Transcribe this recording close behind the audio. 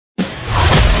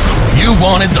you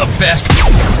wanted the best,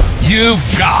 you've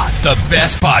got the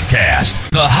best podcast,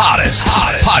 the hottest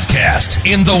podcast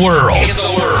in the world.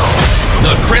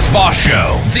 The Chris Voss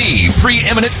Show, the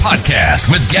preeminent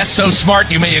podcast with guests so smart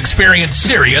you may experience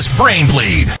serious brain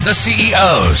bleed. The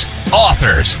CEOs,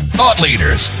 authors, thought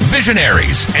leaders,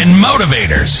 visionaries, and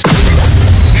motivators.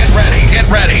 Get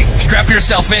ready. Strap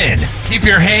yourself in. Keep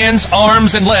your hands,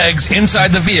 arms, and legs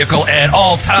inside the vehicle at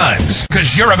all times,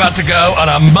 because you're about to go on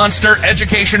a monster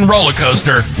education roller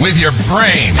coaster with your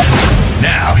brain.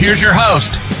 Now, here's your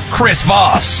host, Chris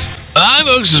Voss. Hi,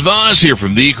 folks. It's Voss here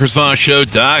from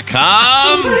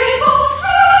thechrisvossshow.com.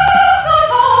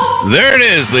 There it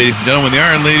is, ladies and gentlemen. The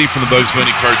Iron Lady from the Bugs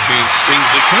Bunny cartoon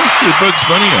sings it. Can I say Bugs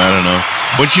Bunny? I don't know.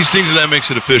 When she sings it, that makes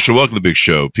it official. Welcome to the big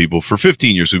show, people. For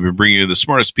 15 years, we've been bringing you the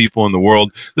smartest people in the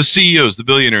world, the CEOs, the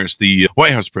billionaires, the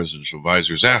White House presidential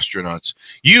advisors, astronauts,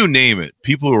 you name it.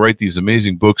 People who write these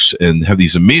amazing books and have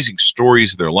these amazing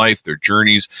stories of their life, their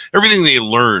journeys, everything they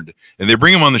learned. And they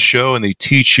bring them on the show and they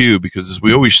teach you, because as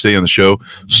we always say on the show,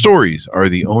 stories are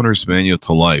the owner's manual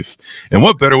to life. And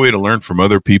what better way to learn from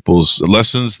other people's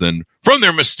lessons than from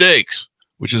their mistakes,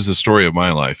 which is the story of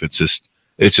my life. It's just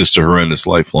a horrendous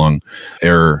lifelong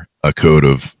error, a code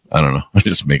of, I don't know. I'm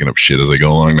just making up shit as I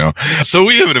go along now. So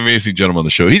we have an amazing gentleman on the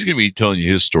show. He's going to be telling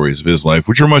you his stories of his life,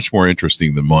 which are much more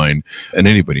interesting than mine. And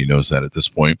anybody knows that at this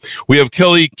point. We have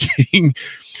Kelly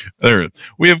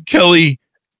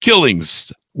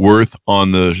Killingsworth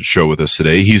on the show with us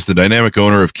today. He's the dynamic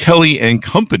owner of Kelly and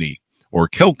Company, or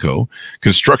Kelco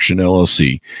Construction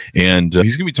LLC. And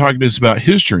he's going to be talking to us about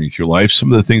his journey through life,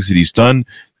 some of the things that he's done,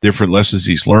 different lessons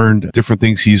he's learned, different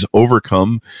things he's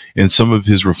overcome, and some of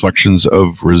his reflections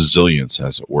of resilience,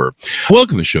 as it were.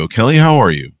 Welcome to the show, Kelly. How are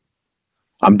you?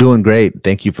 I'm doing great.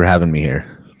 Thank you for having me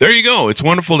here. There you go. It's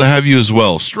wonderful to have you as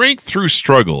well. Strength through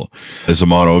struggle is a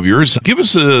motto of yours. Give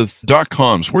us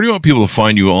 .coms. Where do you want people to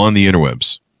find you on the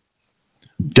interwebs?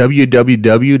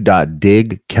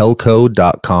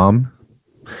 www.digkelco.com.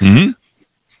 Mm-hmm.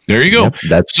 There you go. Yep,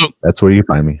 that's where you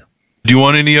find me. Do you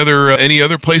want any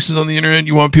other places on the internet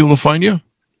you want people to find you?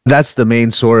 That's the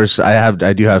main source.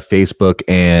 I do have Facebook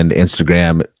and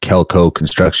Instagram, Kelco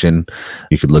Construction.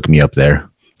 You could look me up there.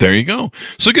 There you go.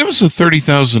 So give us a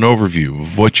 30,000 overview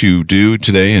of what you do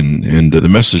today and the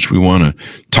message we want to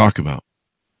talk about.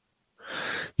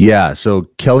 Yeah. So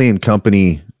Kelly and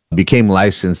Company became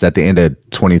licensed at the end of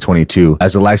 2022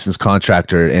 as a licensed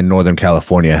contractor in Northern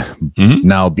California. Mm-hmm.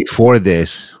 Now, before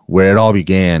this, where it all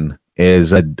began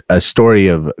is a story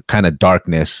of kind of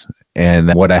darkness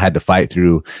and what I had to fight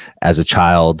through as a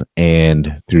child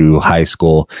and through high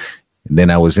school. And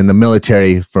then I was in the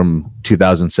military from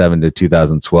 2007 to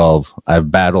 2012.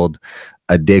 I've battled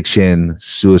addiction,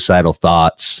 suicidal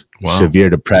thoughts,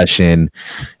 severe depression,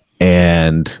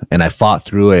 and I fought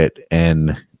through it.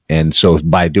 And so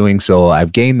by doing so,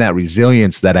 I've gained that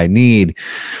resilience that I need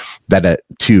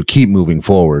to keep moving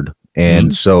forward.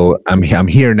 And so I'm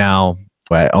here now.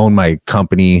 I own my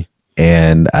company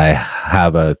and I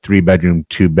have a 3-bedroom,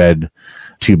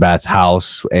 2-bath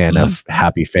house and a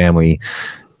happy family.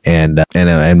 And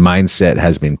mindset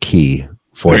has been key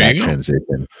for that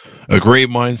transition. A great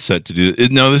mindset to do.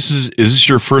 Now, is this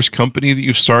your first company that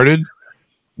you've started?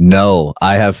 No,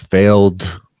 I have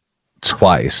failed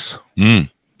twice. I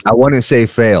wouldn't say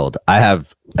failed. I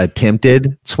have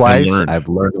attempted twice. I've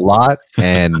learned a lot,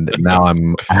 and now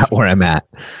I'm at where I'm at.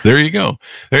 There you go.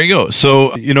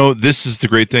 So, this is the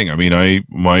great thing. I mean,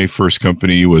 my first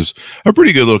company was a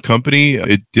pretty good little company.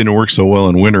 It didn't work so well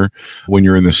in winter when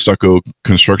you're in the stucco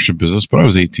construction business, but I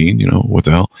was 18, what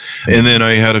the hell? And then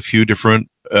I had a few different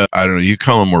I don't know, you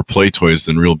call them more play toys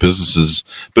than real businesses,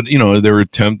 but they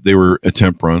were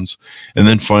attempt runs. And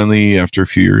then finally, after a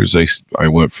few years, I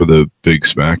went for the big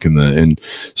smack and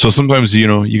so sometimes,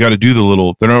 you got to do the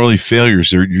little, they're not really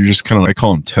failures. You're just kind of, I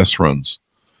call them test runs.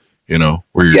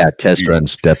 Where test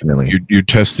runs, definitely. You're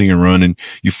testing a run and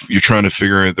you're trying to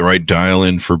figure out the right dial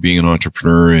in for being an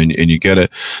entrepreneur and you get it.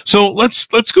 So let's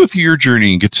go through your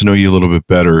journey and get to know you a little bit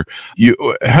better.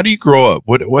 How do you grow up?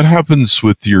 What happens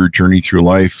with your journey through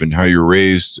life and how you're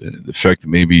raised, the effect that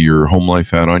maybe your home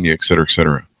life had on you, et cetera, et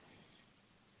cetera?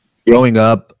 Growing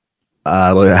up,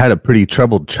 I had a pretty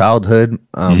troubled childhood.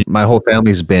 My whole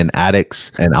family's been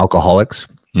addicts and alcoholics.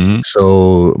 Mm-hmm.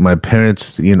 So my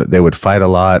parents, they would fight a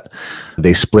lot.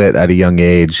 They split at a young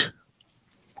age.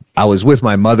 I was with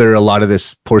my mother a lot of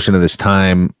this portion of this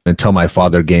time until my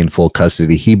father gained full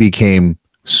custody. He became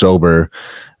sober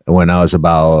when I was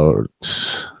about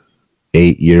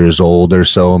 8 years old or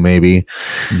so, maybe.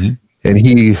 Mm-hmm. And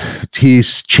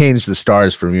he's changed the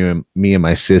stars for me and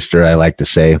my sister, I like to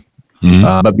say.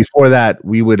 Mm-hmm. But before that,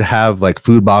 we would have like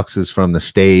food boxes from the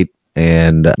state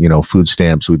and food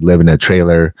stamps. We'd live in a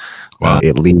trailer. Wow.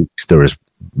 It leaked. There was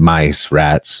mice,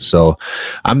 rats. So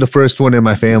I'm the first one in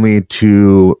my family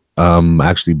to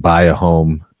actually buy a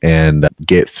home and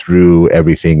get through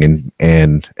everything.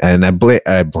 And I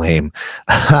blame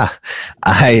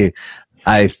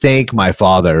I thank my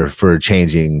father for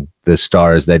changing the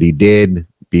stars that he did,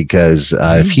 because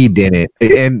if he didn't,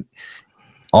 and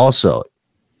also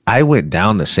I went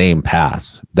down the same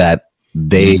path that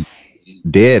they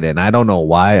did, and I don't know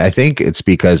why. I think it's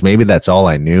because maybe that's all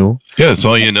I knew. Yeah, that's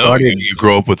all you know. You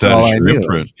grow up with that as your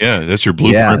imprint. Yeah, that's your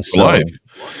blueprint for life.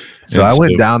 So I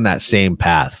went down that same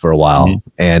path for a while,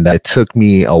 and it took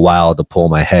me a while to pull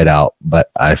my head out, but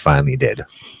I finally did.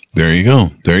 There you go.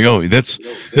 That's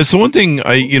the one thing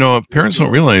parents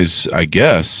don't realize, I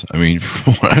guess. I mean,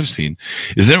 from what I've seen,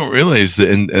 is they don't realize that,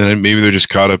 and maybe they're just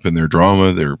caught up in their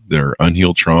drama, their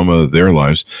unhealed trauma of their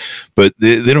lives, but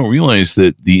they don't realize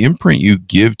that the imprint you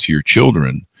give to your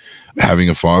children, having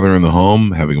a father in the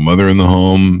home, having a mother in the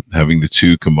home, having the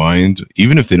two combined,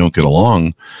 even if they don't get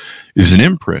along, is an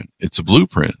imprint. It's a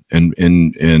blueprint,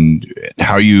 and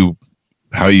how you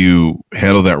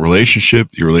handle that relationship,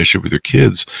 your relationship with your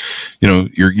kids,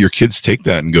 your kids take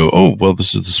that and go, oh, well,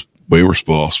 this is the way we're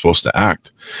supposed to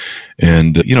act.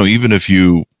 And, even if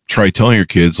you try telling your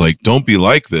kids, like, don't be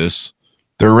like this,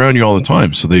 they're around you all the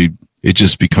time. So it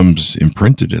just becomes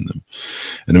imprinted in them,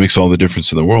 and it makes all the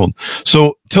difference in the world.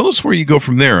 So tell us where you go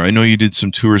from there. I know you did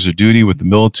some tours of duty with the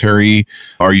military.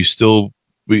 Are you still,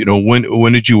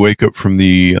 when did you wake up from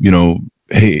the,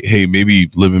 hey,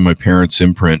 maybe living my parents'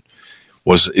 imprint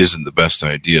isn't the best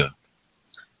idea?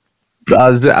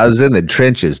 I was in the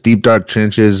trenches, deep dark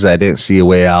trenches. I didn't see a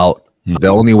way out. The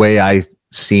only way I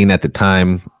seen at the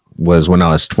time was when I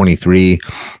was 23,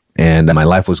 and my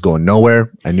life was going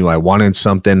nowhere. I knew I wanted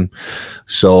something,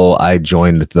 so I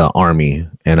joined the Army,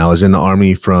 and I was in the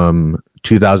Army from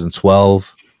 2007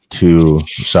 to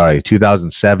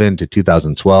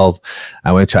 2012.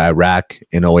 I went to Iraq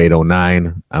in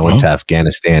 08-09. I went to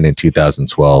Afghanistan in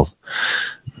 2012.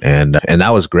 And that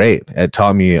was great. It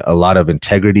taught me a lot of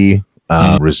integrity,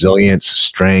 resilience,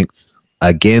 strength.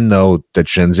 Again, though, the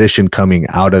transition coming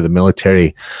out of the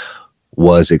military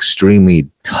was extremely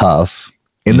tough.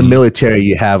 In the military,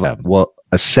 you have a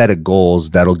set of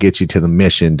goals that'll get you to the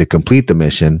mission, to complete the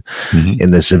mission. In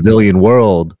the civilian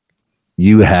world,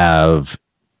 you have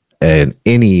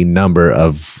any number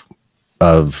of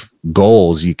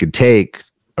goals you could take,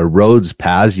 or roads,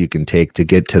 paths you can take to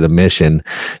get to the mission,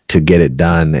 to get it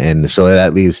done. And so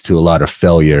that leads to a lot of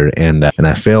failure. And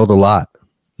I failed a lot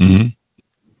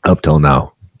up till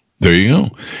now. There you go.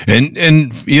 And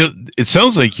it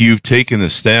sounds like you've taken the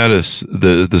stance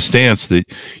that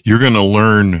you're going to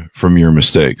learn from your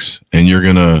mistakes, and you're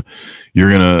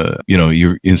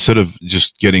instead of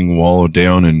just getting wallowed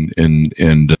down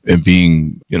and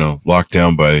being, locked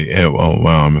down by, hey, well,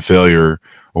 wow, I'm a failure,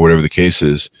 or whatever the case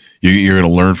is. You're going to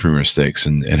learn from your mistakes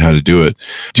and how to do it.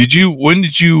 Did you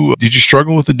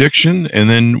struggle with addiction? And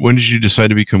then when did you decide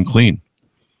to become clean?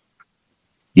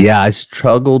 Yeah, I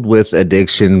struggled with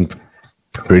addiction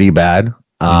pretty bad.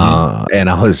 And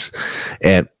I was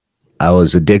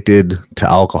addicted to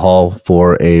alcohol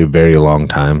for a very long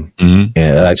time. And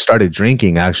I started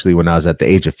drinking actually when I was at the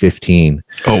age of 15.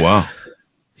 Oh, wow.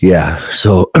 Yeah.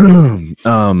 So,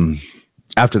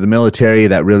 after the military,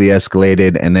 that really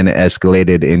escalated, and then it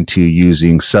escalated into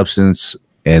using substance.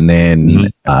 And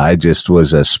then I just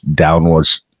was a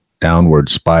downward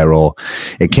spiral.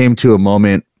 It came to a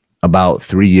moment about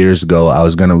 3 years ago. I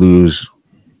was going to lose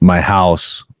my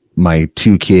house, my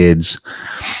 2 kids,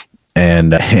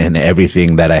 and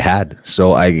everything that I had.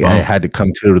 So I had to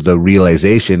come to the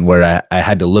realization where I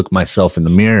had to look myself in the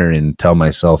mirror and tell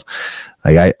myself,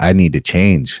 I need to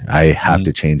change. I have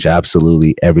to change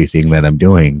absolutely everything that I'm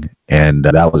doing. And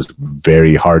that was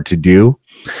very hard to do,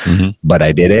 but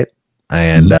I did it.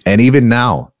 And even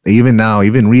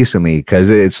recently, because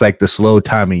it's like the slow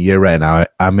time of year right now.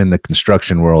 I'm in the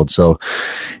construction world, so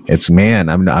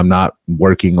I'm not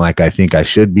working like I think I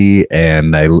should be.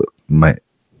 And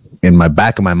in my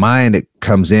back of my mind, it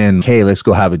comes in, hey, let's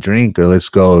go have a drink, or let's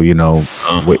go,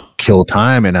 kill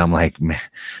time. And I'm like, man,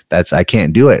 I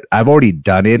can't do it. I've already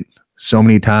done it so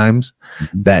many times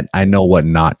that I know what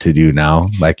not to do now,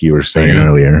 like you were saying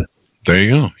earlier. There you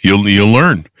go. You'll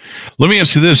learn. Let me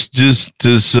ask you this: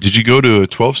 did you go to a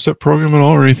 12-step program at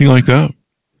all, or anything like that?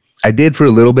 I did for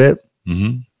a little bit,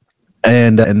 and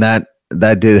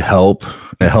that did help.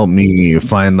 It helped me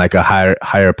find like a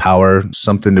higher power,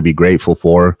 something to be grateful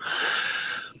for.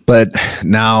 But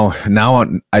now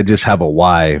I just have a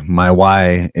why. My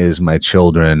why is my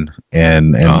children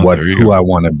and who I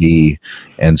want to be.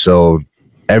 And so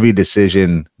every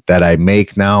decision that I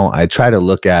make now, I try to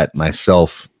look at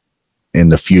myself in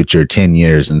the future 10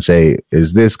 years and say,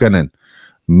 is this going to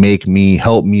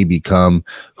help me become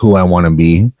who I want to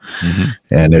be? Mm-hmm.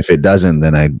 And if it doesn't,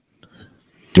 then I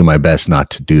do my best not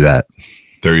to do that.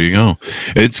 There you go.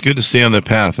 It's good to stay on the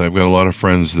path. I've got a lot of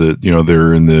friends that,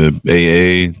 they're in the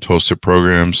AA, 12-step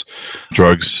programs,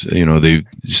 drugs, they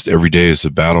just every day is a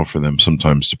battle for them,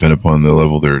 sometimes depending upon the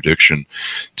level of their addiction,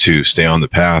 to stay on the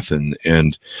path. And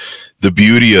the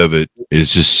beauty of it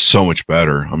is just so much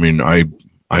better. I mean, I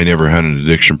never had an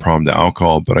addiction problem to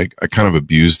alcohol, but I kind of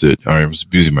abused it. I was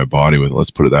abusing my body with it, let's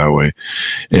put it that way.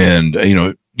 And,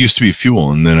 it used to be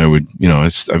fuel. And then I would,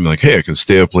 I'm like, hey, I can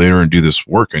stay up later and do this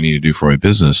work I need to do for my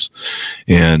business.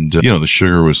 And, the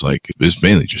sugar was like, it was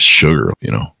mainly just sugar,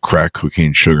 crack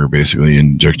cocaine sugar, basically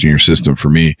injecting your system for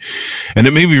me. And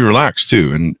it made me relax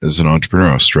too. And as an entrepreneur,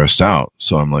 I was stressed out.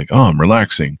 So I'm like, oh, I'm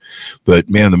relaxing. But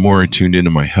man, the more I tuned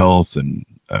into my health and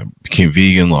I became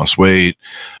vegan, lost weight,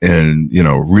 and,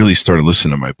 really started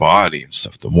listening to my body and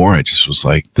stuff, the more I just was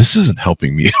like, this isn't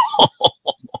helping me at all.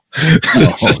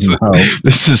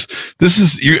 This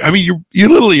is you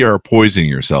literally are poisoning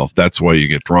yourself. That's why you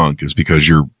get drunk, is because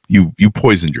you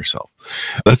poisoned yourself.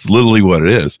 That's literally what it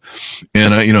is.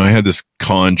 And I had this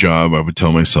con job. I would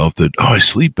tell myself that, I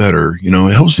sleep better.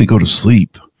 It helps me go to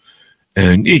sleep.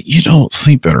 And you don't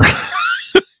sleep better.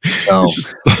 No,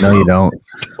 you don't.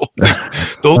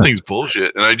 The whole thing's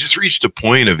bullshit. And I just reached a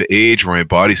point of age where my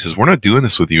body says, we're not doing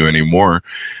this with you anymore.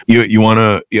 You want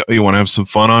to have some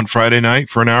fun on Friday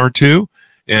night for an hour or two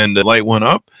and light one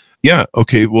up? Yeah.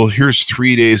 Okay. Well, here's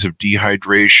 3 days of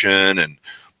dehydration and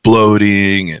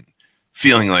bloating and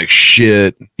feeling like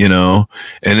shit, and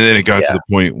then it got to the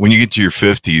point when you get to your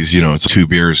 50s, it's 2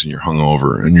 beers and you're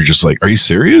hungover and you're just like, are you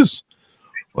serious?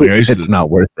 Like it's not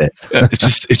worth it.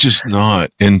 It's just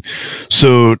not. And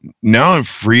so now I'm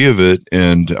free of it,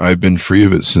 and I've been free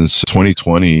of it since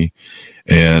 2020.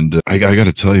 And I got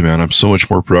to tell you, man, I'm so much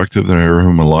more productive than I ever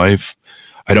in my life.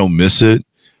 I don't miss it.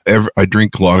 I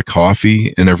drink a lot of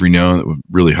coffee, and every now and then,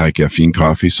 really high caffeine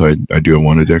coffee. So I do have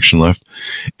one addiction left.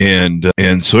 And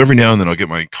so every now and then I'll get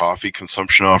my coffee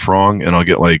consumption off wrong, and I'll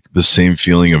get like the same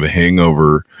feeling of a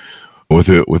hangover with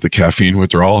the caffeine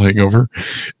withdrawal hangover.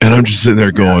 And I'm just sitting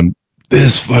there going,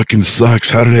 this fucking sucks.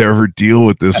 How did I ever deal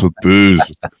with this with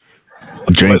booze?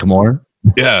 Drink more?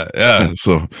 Yeah.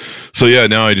 So yeah,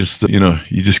 now I just, you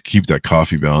just keep that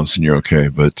coffee balance and you're okay.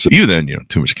 But even then,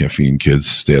 too much caffeine, kids,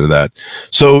 stay out of that.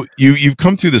 So you've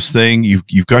come through this thing.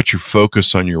 You've got your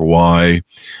focus on your why.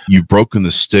 You've broken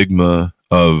the stigma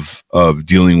of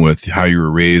dealing with how you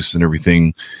were raised and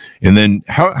everything. And then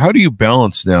how do you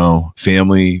balance now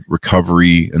family,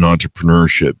 recovery, and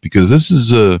entrepreneurship? Because this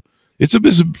is it's a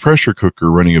business pressure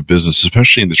cooker running a business,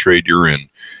 especially in the trade you're in.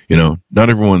 Not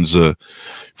everyone's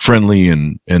friendly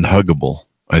and huggable,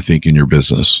 I think, in your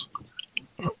business.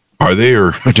 Are they,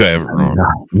 or do I have it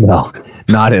wrong? No,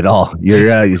 not at all. You hit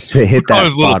that.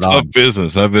 It's a little tough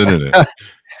business. I've been in it.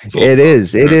 It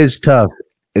is tough.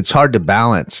 It's hard to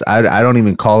balance. I don't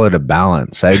even call it a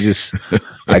balance.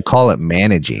 I call it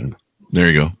managing. There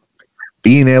you go.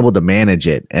 Being able to manage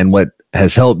it. And what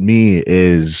has helped me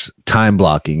is time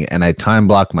blocking. And I time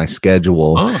block my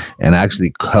schedule and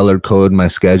actually color code my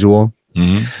schedule.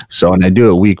 Mm-hmm. So, and I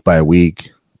do it week by week.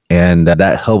 And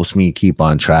that helps me keep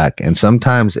on track. And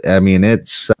sometimes,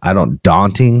 it's,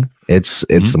 daunting.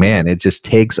 It's man, it just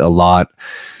takes a lot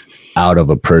out of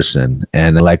a person.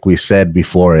 And like we said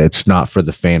before, it's not for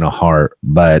the faint of heart.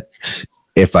 But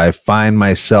if I find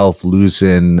myself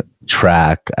losing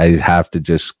track, I have to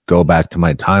just go back to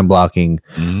my time blocking,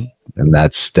 and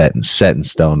that's set in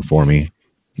stone for me.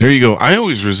 There you go. I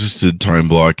always resisted time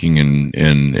blocking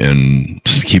and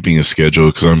just keeping a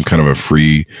schedule because I'm kind of a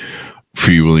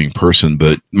free-willing person,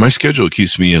 but my schedule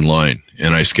keeps me in line,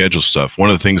 and I schedule stuff. One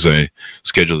of the things I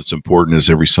schedule that's important is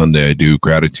every Sunday I do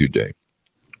Gratitude Day.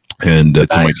 And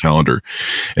it's on my calendar.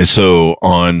 And so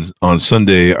on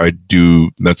Sunday,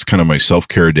 that's kind of my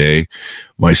self-care day,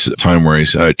 my time where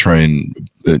I try and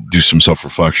do some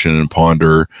self-reflection and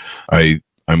ponder. I'd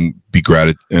be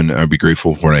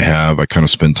grateful for what I have. I kind of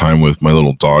spend time with my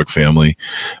little dog family,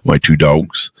 my 2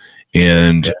 dogs.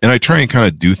 And I try and kind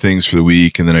of do things for the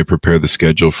week, and then I prepare the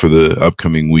schedule for the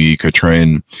upcoming week. I try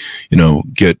and,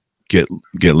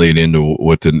 get laid into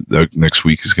what the next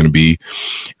week is going to be,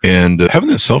 and having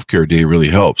that self-care day really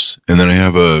helps. And then I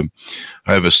have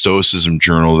a stoicism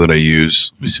journal that I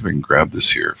use. Let me see if I can grab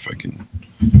this here. If I can,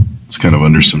 it's kind of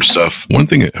under some stuff. One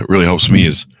thing that really helps me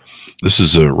is this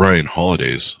is Ryan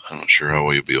Holiday's. I'm not sure how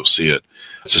well you'll be able to see it.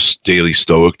 It's a daily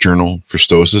stoic journal for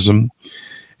stoicism.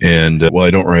 And while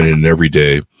I don't write it in every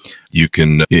day,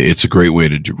 it's a great way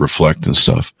to reflect and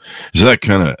stuff. So that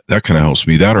kind of helps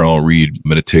me. That, or I'll read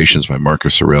Meditations by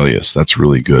Marcus Aurelius. That's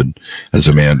really good as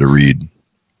a man to read.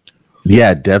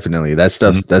 Yeah, definitely. That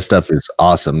stuff is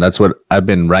awesome. That's what I've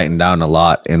been writing down a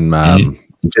lot in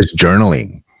just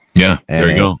journaling. Yeah, and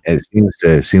there you go.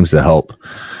 It seems to help.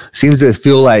 Seems to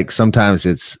feel like sometimes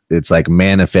it's like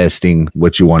manifesting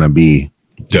what you want to be,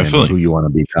 definitely, who you want to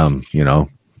become.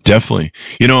 Definitely.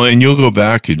 And you'll go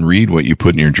back and read what you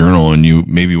put in your journal, and you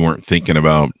maybe weren't thinking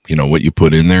about, what you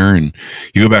put in there, and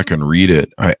you go back and read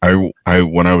it. I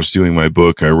when I was doing my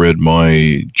book, I read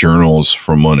my journals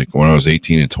from when I was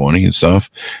 18 and 20 and stuff.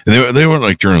 And they weren't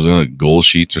like journals, they were like goal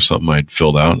sheets or something I'd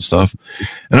filled out and stuff.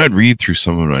 And I'd read through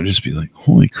some of them, and I'd just be like,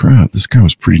 holy crap, this guy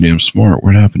was pretty damn smart.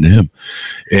 What happened to him?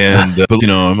 And, but,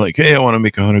 I'm like, hey, I want to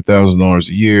make $100,000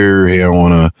 a year. Hey, I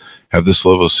want to have this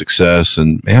level of success,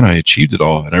 and man, I achieved it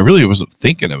all. And I really wasn't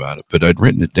thinking about it, but I'd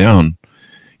written it down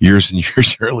years and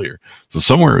years earlier. So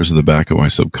somewhere it was in the back of my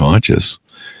subconscious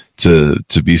to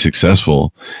be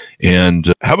successful.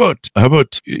 And how about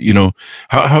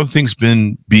how have things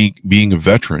been being a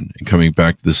veteran and coming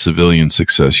back to the civilian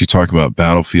success? You talk about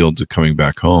battlefield to coming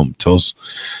back home. Tell us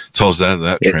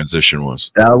that transition was.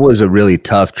 That was a really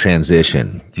tough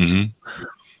transition.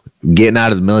 Mm-hmm. Getting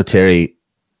out of the military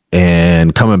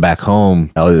and coming back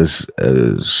home, I was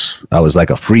like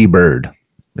a free bird,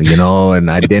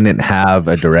 and I didn't have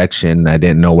a direction. I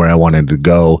didn't know where I wanted to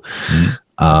go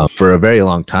for a very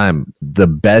long time. The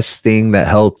best thing that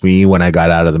helped me when I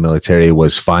got out of the military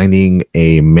was finding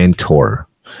a mentor.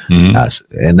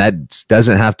 Mm-hmm. And that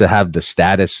doesn't have to have the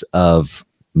status of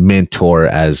mentor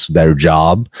as their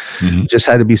job. Mm-hmm. It just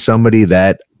had to be somebody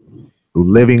that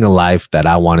living a life that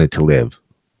I wanted to live.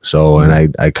 So,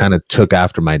 and I kind of took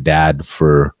after my dad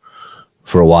for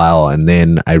a while. And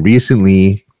then I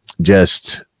recently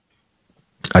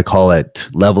I call it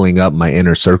leveling up my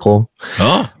inner circle.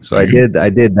 Oh, so I did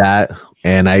that,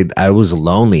 and I was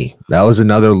lonely. That was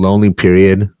another lonely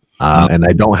period. And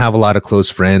I don't have a lot of close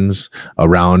friends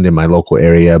around in my local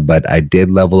area, but I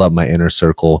did level up my inner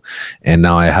circle. And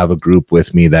now I have a group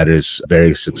with me that is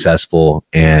very successful.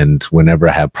 And whenever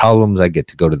I have problems, I get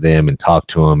to go to them and talk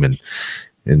to them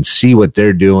and see what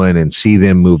they're doing and see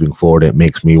them moving forward. It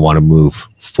makes me want to move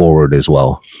forward as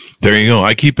well. There you go.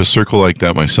 I keep a circle like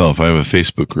that myself. I have a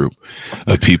Facebook group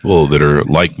of people that are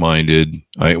like-minded.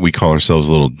 We call ourselves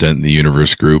a little Dent in the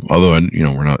Universe group, although,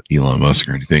 we're not Elon Musk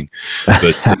or anything, but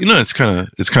it's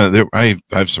kind of, I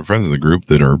have some friends in the group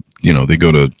that are, they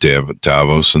go to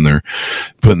Davos and they're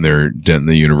putting their dent in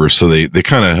the universe. So they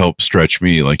kind of help stretch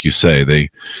me. Like you say,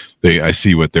 I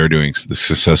see what they're doing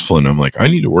successful, and I'm like, I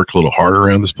need to work a little harder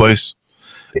around this place.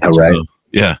 Yeah, right.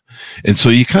 Yeah. And so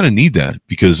you kind of need that,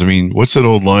 because what's that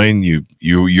old line?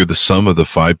 You're the sum of the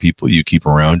 5 people you keep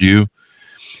around you.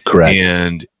 Correct.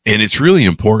 And it's really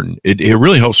important. It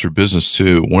really helps for business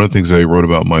too. One of the things I wrote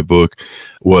about in my book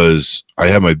was I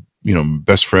had my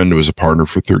best friend who was a partner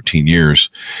for 13 years,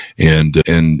 and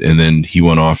then he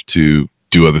went off to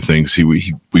do other things.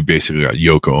 We basically got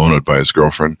Yoko Ono'd by his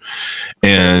girlfriend,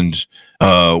 and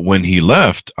when he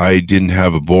left, I didn't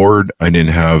have a board. I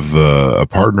didn't have a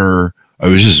partner. I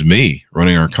was just me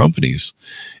running our companies,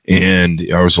 and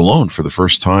I was alone for the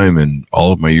first time in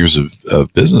all of my years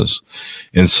of business.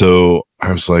 And so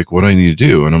I was like, what do I need to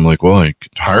do? And I'm like, well, I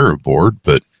could hire a board,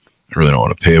 but I really don't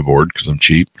want to pay a board because I'm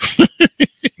cheap. I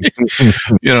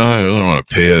don't want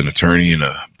to pay an attorney and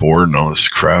a board and all this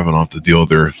crap, and I'll have to deal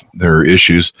with their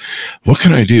issues. What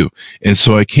can I do? And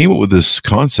so I came up with this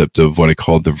concept of what I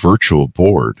called the virtual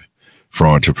board for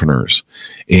entrepreneurs.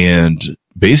 And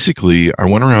basically, I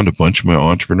went around a bunch of my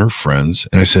entrepreneur friends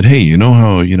and I said, hey, you know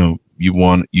how,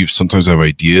 you sometimes have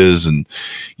ideas and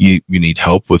you need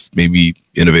help with maybe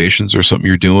innovations or something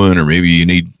you're doing, or maybe you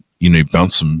need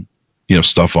bounce some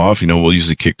stuff off. We'll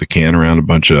usually kick the can around a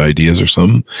bunch of ideas or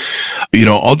something.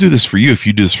 I'll do this for you if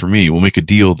you do this for me. We'll make a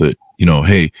deal that,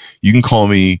 hey, you can call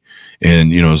me,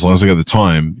 and as long as I got the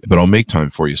time, but I'll make time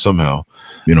for you somehow,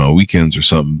 weekends or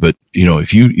something. But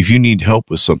if you need help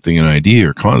with something, an idea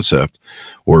or concept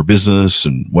or business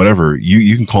and whatever,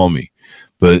 you can call me.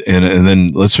 But and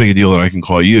then let's make a deal that I can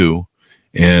call you,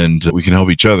 and we can help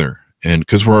each other. And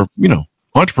because we're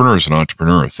entrepreneur is an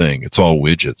entrepreneur thing. It's all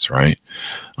widgets, right?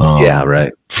 Yeah,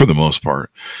 right. For the most part.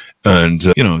 And,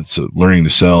 it's learning to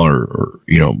sell or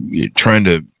trying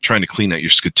to clean out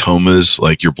your scotomas,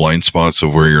 like your blind spots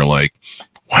of where you're like,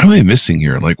 what am I missing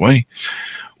here? Like,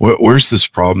 where's this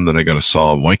problem that I got to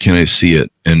solve? Why can't I see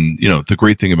it? And, the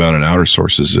great thing about an outer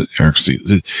source is it actually,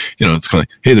 it's kind of like,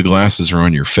 hey, the glasses are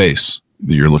on your face.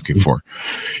 that you're looking for,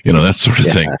 that sort of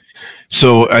thing.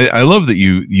 So I love that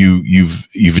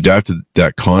you've adapted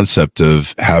that concept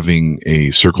of having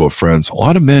a circle of friends. A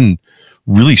lot of men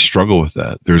really struggle with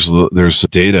that. There's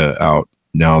data out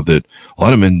now that a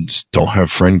lot of men don't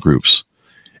have friend groups,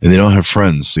 and they don't have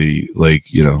friends. Like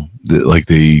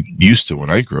they used to when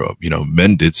I grew up.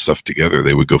 Men did stuff together.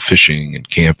 They would go fishing and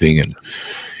camping, and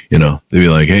they'd be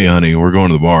like, "Hey, honey, we're going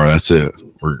to the bar. That's it.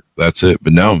 That's it."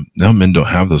 But now men don't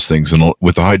have those things, and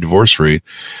with the high divorce rate,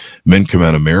 men come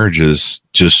out of marriages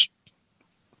just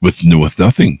with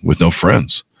nothing, with no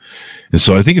friends. And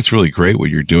so I think it's really great what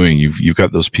you're doing. You've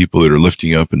got those people that are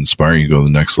lifting up and inspiring you to go to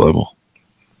the next level.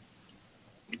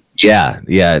 Yeah.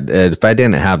 If I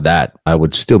didn't have that, I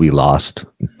would still be lost.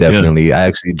 Definitely. Yeah. I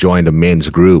actually joined a men's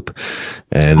group,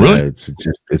 and really?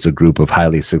 It's a group of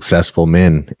highly successful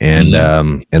men, and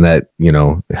and that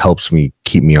helps me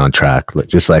keep me on track,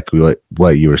 just like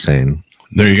what you were saying.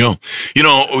 There you go.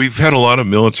 We've had a lot of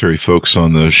military folks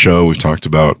on the show. We've talked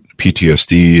about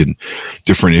PTSD and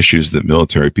different issues that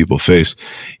military people face.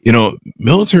 Our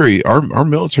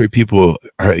military people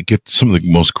get some of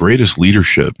the most greatest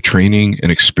leadership, training,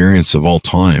 and experience of all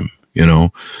time.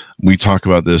 We talk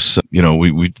about this,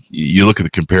 you look at the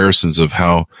comparisons of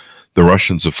how the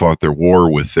Russians have fought their war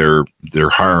with their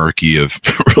hierarchy of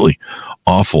really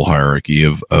awful hierarchy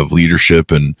of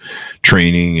leadership and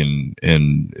training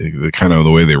and the kind of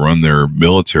the way they run their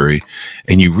military.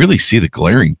 And you really see the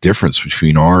glaring difference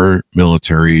between our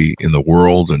military in the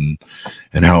world and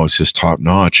how it's just top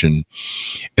notch. And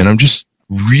I'm just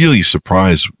really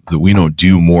surprised that we don't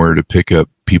do more to pick up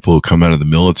people who come out of the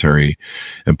military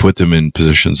and put them in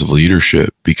positions of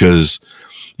leadership, because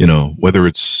whether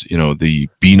it's the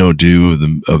Beano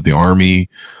Do of the Army,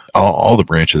 all the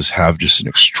branches have just an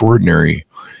extraordinary,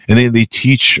 and they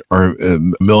teach our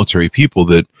military people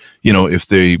that if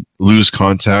they lose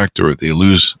contact or they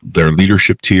lose their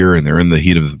leadership tier and they're in the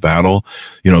heat of the battle,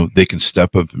 they can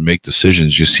step up and make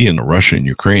decisions. You see in Russia and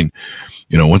Ukraine,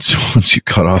 once you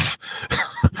cut off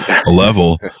a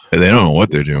level, they don't know what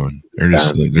they're doing. They're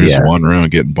just wandering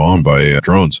around getting bombed by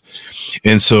drones.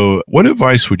 And so, what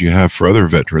advice would you have for other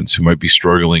veterans who might be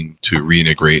struggling to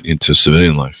reintegrate into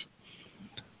civilian life?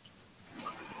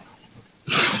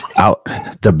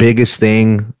 The biggest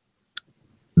thing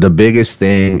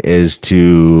is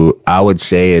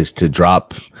to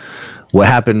drop. What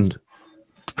happened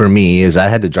for me is I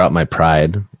had to drop my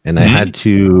pride, and I had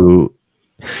to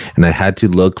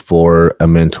look for a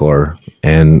mentor.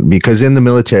 And because in the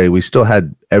military,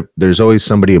 there's always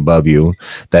somebody above you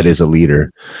that is a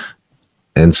leader.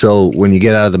 And so when you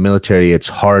get out of the military, it's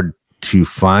hard to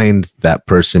find that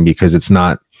person because it's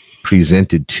not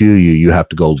presented to you. You have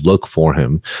to go look for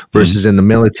him, versus in the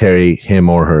military, him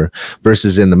or her,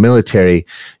 versus in the military,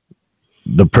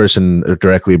 the person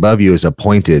directly above you is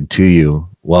appointed to you.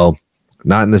 Well,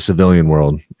 not in the civilian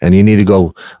world. And you need to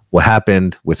go. What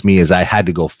happened with me is I had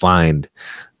to go find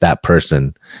that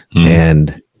person,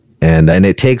 and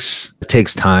it takes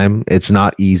time. It's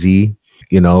not easy.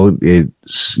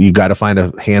 You got to find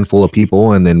a handful of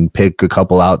people and then pick a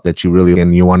couple out that you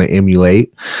want to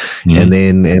emulate,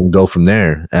 and go from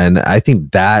there. And I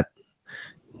think that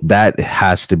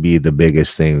has to be the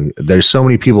biggest thing. There's so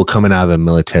many people coming out of the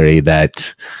military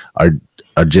that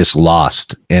are just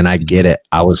lost, and I get it.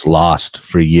 I was lost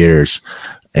for years,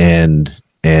 and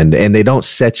they don't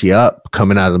set you up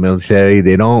coming out of the military.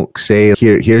 They don't say,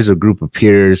 here's a group of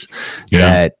peers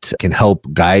that can help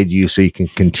guide you so you can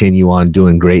continue on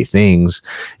doing great things.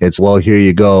 It's, well, here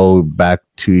you go back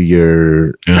to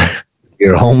your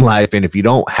home life. And if you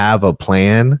don't have a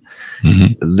plan,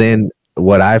 then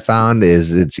what I found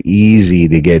is it's easy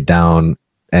to get down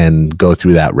and go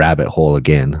through that rabbit hole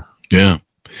again. Yeah.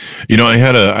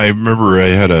 I remember I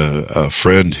had a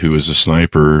friend who was a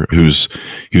sniper he was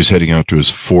heading out to his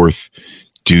fourth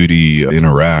duty in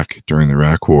Iraq during the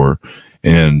Iraq War.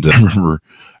 And I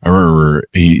remember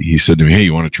he said to me, "Hey,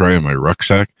 you want to try on my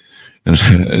rucksack?" And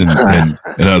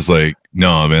I was like,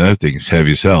 "No, man, that thing is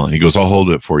heavy as hell." And he goes, "I'll hold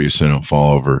it for you so you don't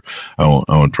fall over. I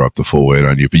won't drop the full weight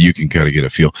on you, but you can kind of get a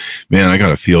feel." Man, I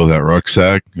got a feel of that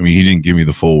rucksack. I mean, he didn't give me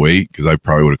the full weight because I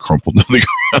probably would have crumpled to the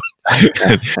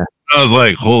ground. I was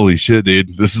like, holy shit,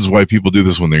 dude. This is why people do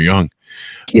this when they're young.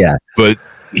 Yeah. But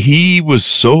he was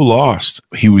so lost.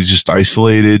 He was just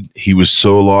isolated. He was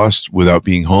so lost without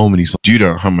being home. And he's like, dude, I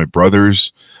don't have my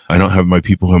brothers. I don't have my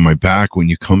people who have my back. When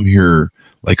you come here,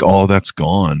 like, all that's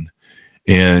gone.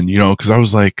 And, because I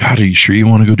was like, God, are you sure you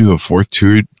want to go do a fourth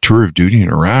tour of duty in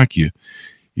Iraq? You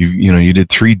did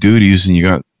 3 duties and you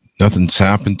got nothing's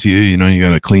happened to you. You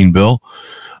got a clean bill.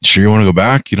 Sure you want to go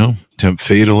back, tempt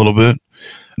fate a little bit?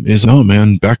 is, oh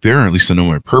man, back there, at least I know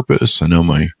my purpose. I know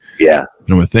my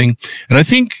thing. And I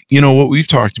think, what we've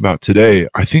talked about today,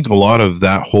 I think a lot of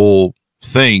that whole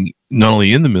thing, not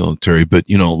only in the military, but,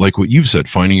 like what you've said,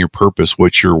 finding your purpose,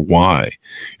 what's your why,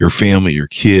 your family, your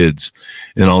kids,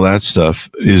 and all that stuff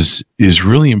is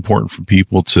really important for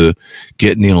people to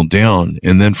get nailed down.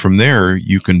 And then from there,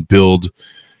 you can build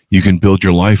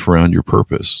your life around your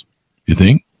purpose. You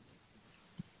think?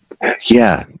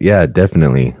 Yeah,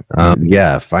 definitely.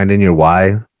 Finding your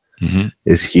why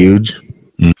is huge.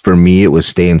 For me, it was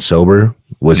staying sober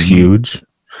was huge,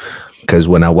 because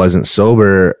when I wasn't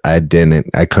sober, I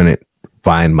couldn't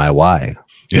find my why.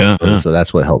 So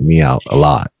that's what helped me out a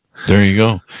lot. There you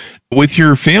go. With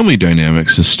your family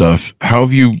dynamics and stuff, how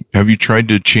have you tried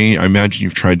to change? I imagine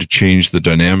you've tried to change the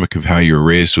dynamic of how you were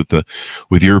raised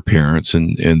with your parents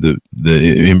and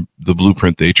the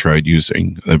blueprint they tried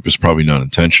using. That was probably not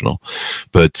intentional,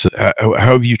 but how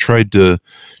have you tried to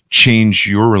change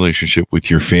your relationship with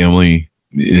your family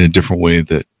in a different way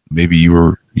that maybe you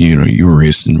were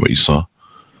raised in what you saw?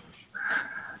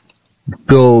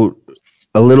 So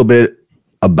a little bit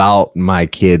about my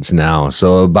kids now.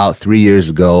 So about 3 years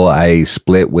ago, I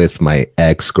split with my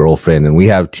ex-girlfriend, and we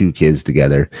have 2 kids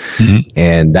together.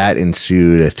 And that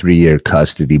ensued a 3-year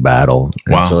custody battle.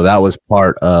 Wow. And so that was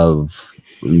part of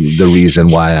the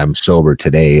reason why I'm sober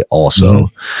today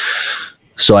also.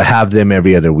 So I have them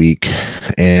every other week.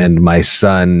 And my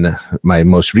son, my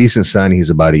most recent son,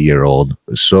 he's about a year old.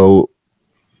 So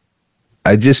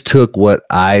I just took what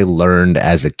I learned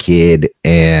as a kid,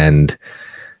 and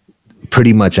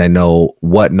pretty much I know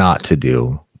what not to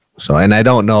do. So, and I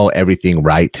don't know everything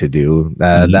right to do.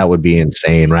 That would be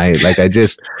insane, right? Like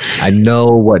I know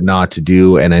what not to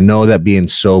do. And I know that being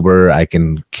sober, I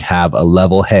can have a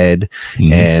level head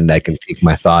and I can think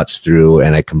my thoughts through,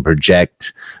 and I can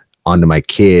project onto my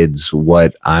kids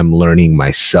what I'm learning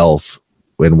myself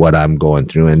and what I'm going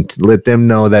through, and let them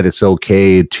know that it's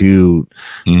okay to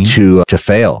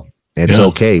fail. It's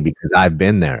okay, because I've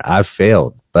been there. I've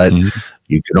failed, but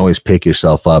you can always pick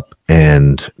yourself up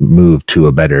and move to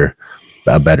a better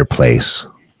place.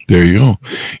 There you go.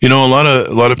 A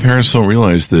lot of parents don't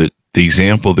realize that the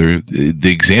example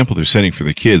they're setting for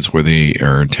the kids, whether they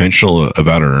are intentional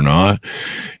about it or not,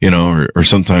 or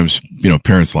sometimes,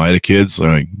 parents lie to kids,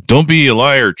 like, don't be a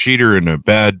liar, cheater, and a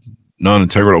bad,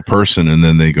 non-integral person, and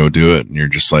then they go do it, and you're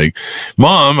just like,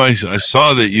 Mom, I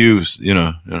saw that you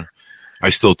I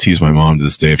still tease my mom to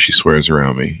this day if she swears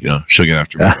around me. She'll get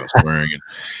after me about swearing, and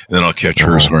then I'll catch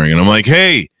her swearing, and I'm like,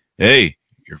 hey,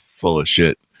 you're full of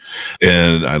shit.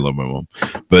 And I love my mom,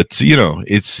 but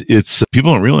it's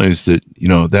people don't realize that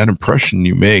that impression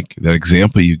you make, that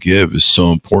example you give, is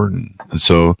so important. And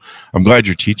so I'm glad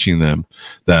you're teaching them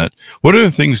that. What are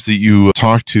the things that you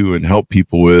talk to and help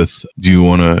people with? Do you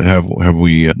want to have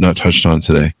we not touched on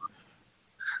today?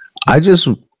 I just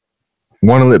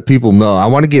want to let people know. I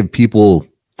want to give people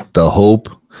the hope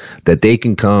that they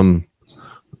can come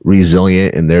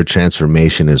resilient in their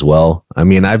transformation as well. I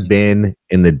mean, I've been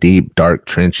in the deep, dark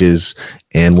trenches,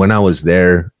 and when I was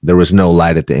there was no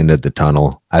light at the end of the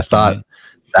tunnel. I thought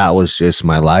that was just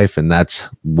my life, and that's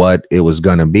what it was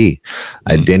going to be.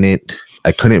 I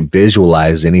couldn't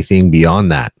visualize anything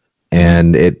beyond that.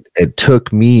 And it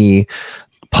took me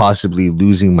possibly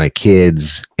losing my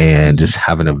kids and just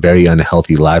having a very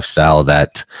unhealthy lifestyle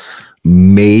that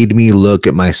made me look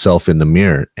at myself in the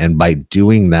mirror. And by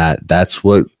doing that, that's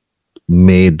what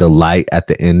made the light at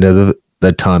the end of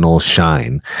the tunnel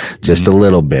shine just a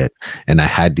little bit. And I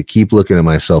had to keep looking at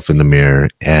myself in the mirror,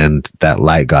 and that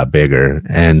light got bigger.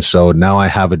 And so now I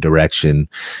have a direction.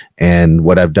 And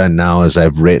what I've done now is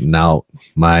I've written out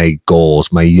my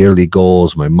goals, my yearly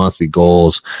goals, my monthly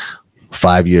goals,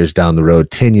 5 years down the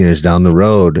road, 10 years down the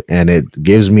road. And it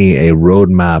gives me a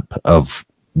roadmap of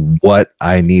what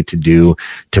I need to do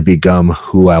to become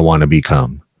who I want to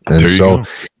become. And so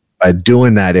by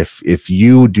doing that, if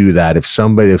you do that, if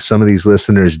some of these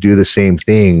listeners do the same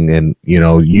thing, and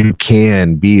you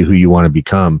can be who you want to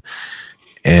become,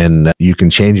 and you can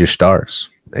change your stars.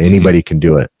 Anybody can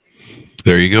do it.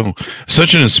 There you go.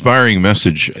 Such an inspiring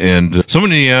message. And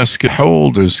somebody asked, how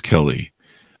old is Kelly?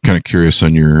 Kind of curious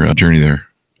on your journey there.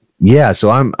 Yeah, so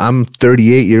I'm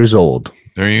 38 years old.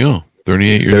 There you go.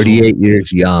 38 years 38 old.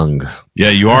 Years young. Yeah,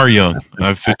 you are young.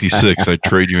 I'm 56. I'd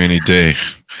trade you any day.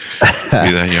 Be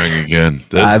that young again.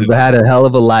 I've had a hell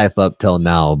of a life up till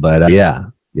now, but yeah.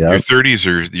 Your 30s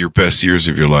are your best years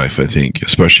of your life, I think,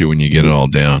 especially when you get it all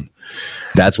down.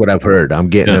 That's what I've heard. I'm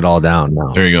getting it all down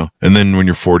now. There you go. And then when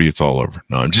you're 40, it's all over.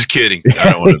 No, I'm just kidding.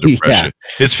 I don't want to depress you.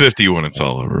 It's 50 when it's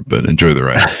all over, but enjoy the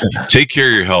ride. Take care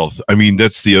of your health. I mean,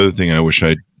 that's the other thing I wish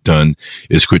I'd done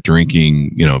is quit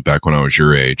drinking, back when I was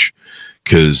your age.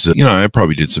 Because, I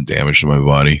probably did some damage to my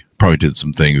body, probably did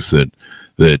some things that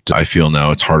I feel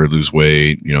now it's harder to lose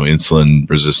weight, insulin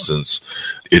resistance.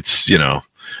 It's, I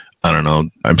don't know.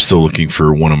 I'm still looking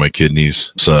for one of my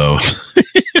kidneys. So,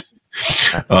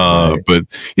 but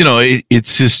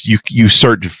it's just, you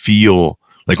start to feel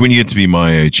like when you get to be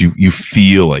my age, you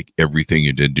feel like everything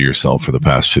you did to yourself for the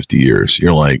past 50 years.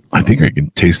 You're like, I think I can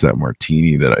taste that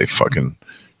martini that I fucking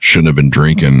shouldn't have been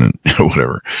drinking and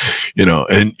whatever,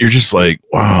 and you're just like,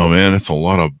 wow, man, that's a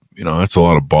lot of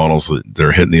bottles that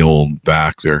are hitting the old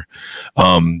back there.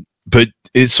 But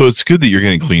it's good that you're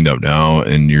getting cleaned up now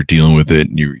and you're dealing with it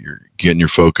and you're getting your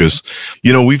focus.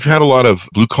 We've had a lot of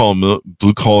blue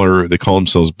collar, they call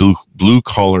themselves blue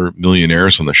collar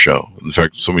millionaires on the show. In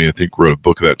fact, somebody I think wrote a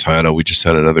book of that title. We just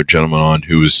had another gentleman on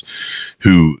who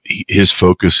his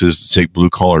focus is to take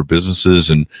blue collar businesses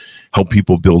and help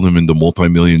people build them into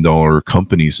multi-million-dollar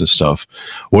companies and stuff.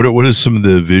 What is some of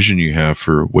the vision you have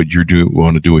for what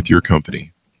want to do with your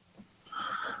company?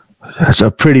 That's a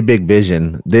pretty big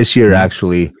vision this year,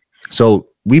 actually. So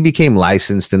we became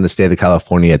licensed in the state of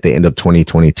California at the end of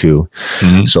 2022.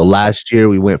 Mm-hmm. So last year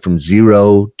we went from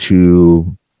 0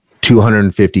 to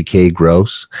 250K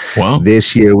gross. Wow.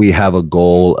 This year we have a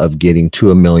goal of getting to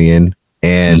 $1 million.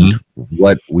 And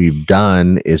what we've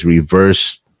done is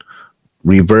reverse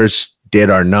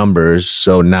did our numbers.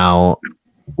 So now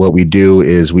what we do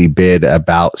is we bid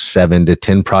about 7 to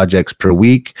 10 projects per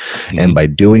week. And by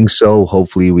doing so,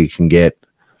 hopefully we can get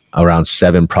around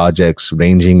 7 projects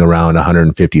ranging around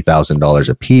 $150,000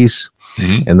 a piece.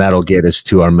 And that'll get us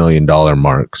to our $1 million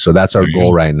mark. So that's our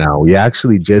goal right now. We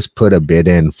actually just put a bid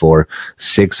in for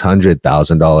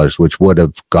 $600,000, which would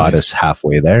have got us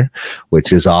halfway there,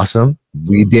 which is awesome.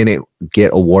 We didn't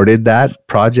get awarded that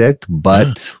project,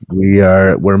 but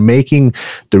we're making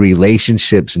the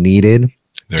relationships needed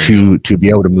to be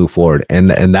able to move forward. And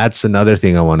that's another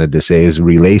thing I wanted to say is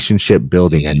relationship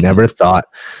building. I never thought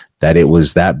that it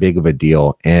was that big of a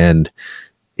deal. And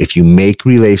if you make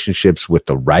relationships with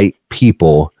the right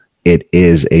people, it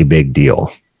is a big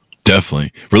deal.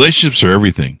 Definitely. Relationships are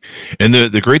everything. And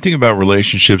the great thing about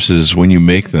relationships is when you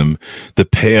make them, the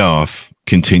payoff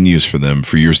continues for them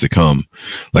for years to come.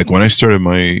 Like when I started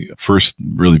my first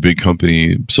really big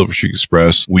company, Silver Streak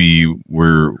Express, we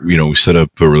set up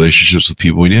relationships with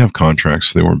people. We didn't have contracts,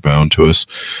 so they weren't bound to us,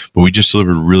 but we just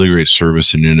delivered really great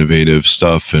service and innovative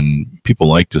stuff, and people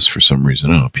liked us for some reason.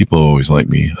 I don't know. People always like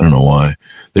me. I don't know why.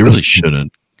 They really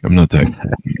shouldn't. I'm not that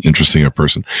interesting a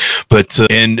person. But,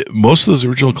 and most of those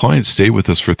original clients stayed with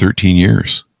us for 13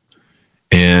 years.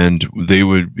 And they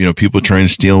would, people try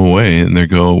and steal them away, and they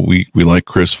go, we like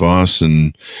Chris Voss,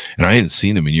 and I hadn't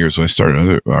seen him in years when I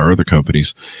started our other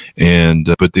companies,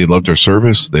 but they loved our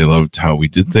service, they loved how we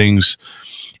did things,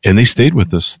 and they stayed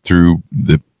with us through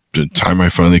the time I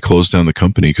finally closed down the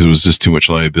company because it was just too much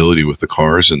liability with the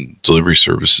cars and delivery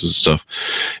services and stuff,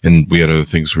 and we had other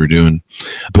things we were doing.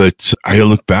 But I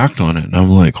look back on it, and I'm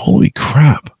like, holy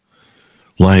crap!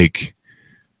 Like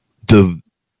the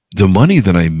money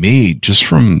that I made just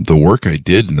from the work I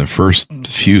did in the first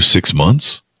few 6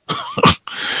 months,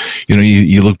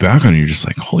 you look back on it, you're just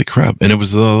like, holy crap. And it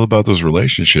was all about those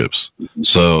relationships.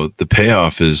 So the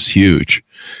payoff is huge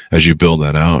as you build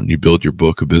that out and you build your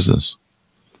book of business.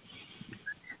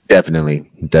 Definitely.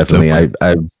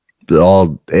 I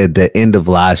all at the end of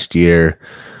last year,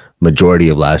 majority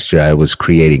of last year, I was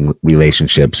creating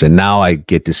relationships, and now I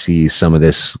get to see some of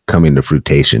this coming to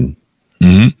fruition.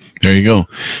 There you go.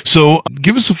 So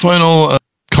give us a final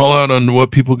call out on what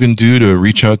people can do to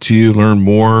reach out to you, learn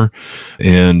more,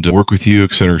 and work with you,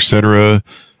 et cetera, et cetera.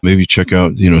 Maybe check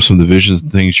out, some of the visions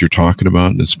and things you're talking about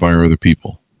and inspire other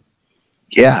people.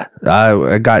 Yeah,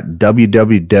 I got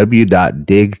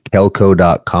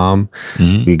www.digkelco.com.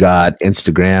 We got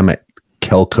Instagram at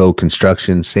Kelco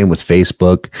Construction, same with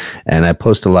Facebook, and I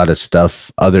post a lot of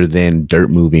stuff other than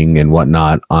dirt moving and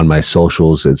whatnot on my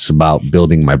socials. It's about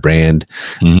building my brand.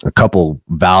 A couple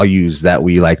values that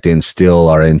we like to instill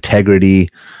are integrity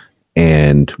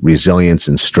and resilience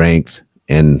and strength,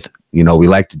 and we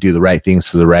like to do the right things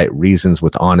for the right reasons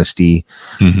with honesty.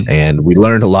 And we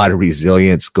learned a lot of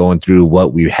resilience going through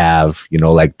what we have,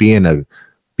 like being a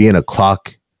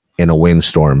clock in a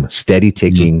windstorm, steady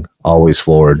ticking, always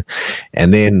forward.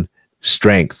 And then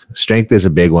strength is a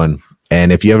big one.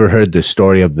 And if you ever heard the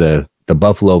story of the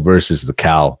buffalo versus the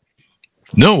cow,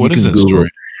 no, what is that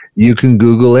story? You can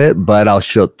Google it, but I'll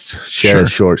share a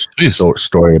short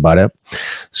story about it.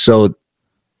 So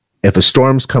if a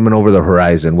storm's coming over the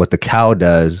horizon, what the cow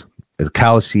does The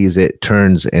cow sees it,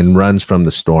 turns, and runs from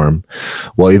the storm.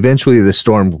 Well, eventually the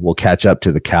storm will catch up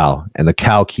to the cow, and the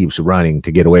cow keeps running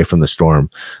to get away from the storm.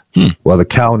 Well, the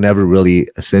cow never really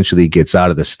essentially gets out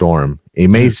of the storm. He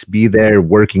may be there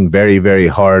working very, very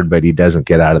hard, but he doesn't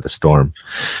get out of the storm.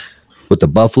 What the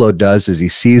buffalo does is he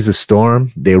sees the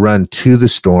storm, they run to the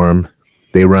storm,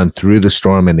 they run through the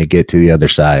storm, and they get to the other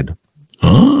side.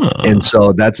 And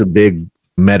so that's a big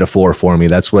metaphor for me.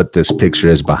 That's what this picture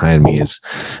is behind me, is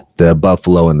the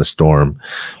buffalo in the storm.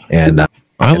 And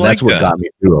that's what got me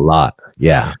through a lot.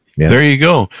 Yeah. There you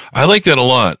go. I like that a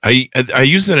lot. I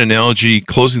use that analogy,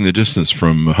 closing the distance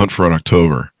from Hunt for Red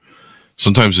October.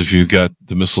 Sometimes if you've got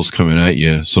the missiles coming at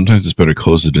you, sometimes it's better to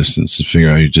close the distance to figure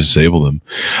out how you disable them.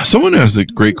 Someone has a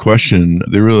great question.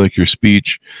 They really like your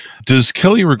speech. Does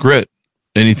Kelly regret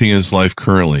anything in his life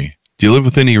currently? Do you live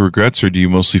with any regrets, or do you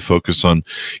mostly focus on,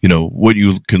 what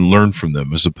you can learn from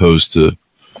them as opposed to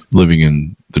living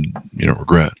in the,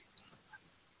 regret?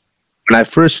 When I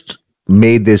first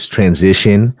made this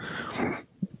transition,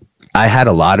 I had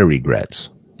a lot of regrets,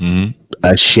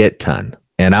 a shit ton.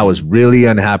 And I was really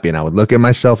unhappy, and I would look at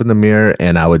myself in the mirror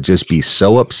and I would just be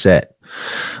so upset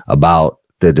about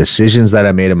the decisions that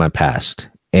I made in my past.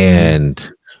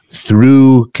 And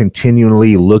through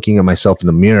continually looking at myself in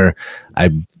the mirror, I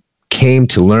came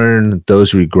to learn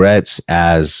those regrets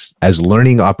as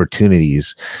learning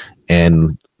opportunities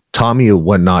and taught me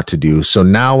what not to do. So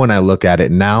now when I look at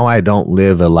it, now I don't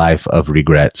live a life of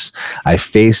regrets. I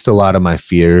faced a lot of my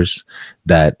fears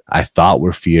that I thought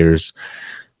were fears.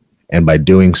 And by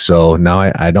doing so, now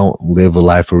I don't live a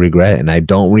life of regret, and I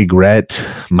don't regret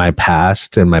my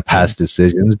past and my past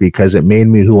decisions because it made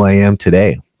me who I am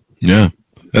today. Yeah,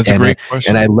 that's a great question.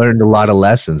 And I learned a lot of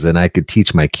lessons, and I could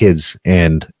teach my kids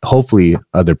and hopefully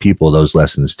other people those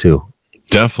lessons too.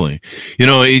 Definitely.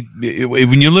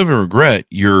 When you live in regret,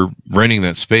 you're renting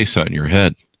that space out in your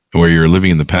head where you're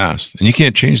living in the past, and you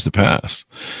can't change the past.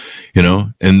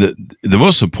 And the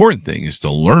most important thing is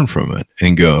to learn from it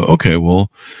and go, okay,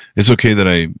 well, it's okay that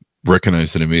I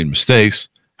recognize that I made mistakes.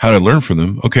 How to learn from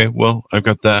them? Okay, well, I've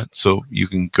got that. So you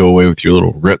can go away with your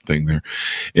little regret thing there.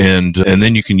 And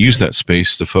then you can use that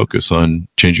space to focus on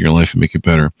changing your life and make it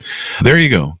better. There you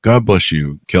go. God bless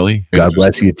you, Kelly. God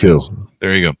bless you too.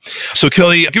 There you go. So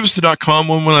Kelly, give us the .com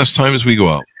one last time as we go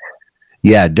out.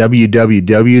 Yeah,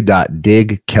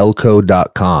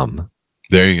 www.digkelco.com.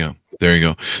 There you go. There you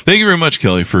go. Thank you very much,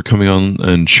 Kelly, for coming on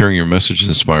and sharing your message that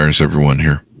inspires everyone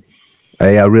here.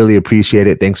 I really appreciate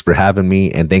it. Thanks for having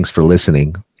me, and thanks for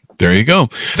listening. There you go.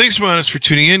 Thanks for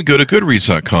tuning in. Go to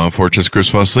goodreads.com, Chris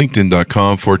Voss,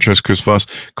 LinkedIn.com, Chris Voss,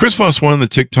 Chris Voss 1 on the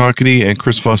TikTokity, and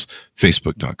Chris Voss,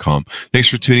 Facebook.com. Thanks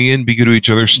for tuning in. Be good to each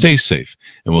other. Stay safe.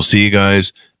 And we'll see you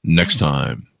guys next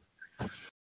time.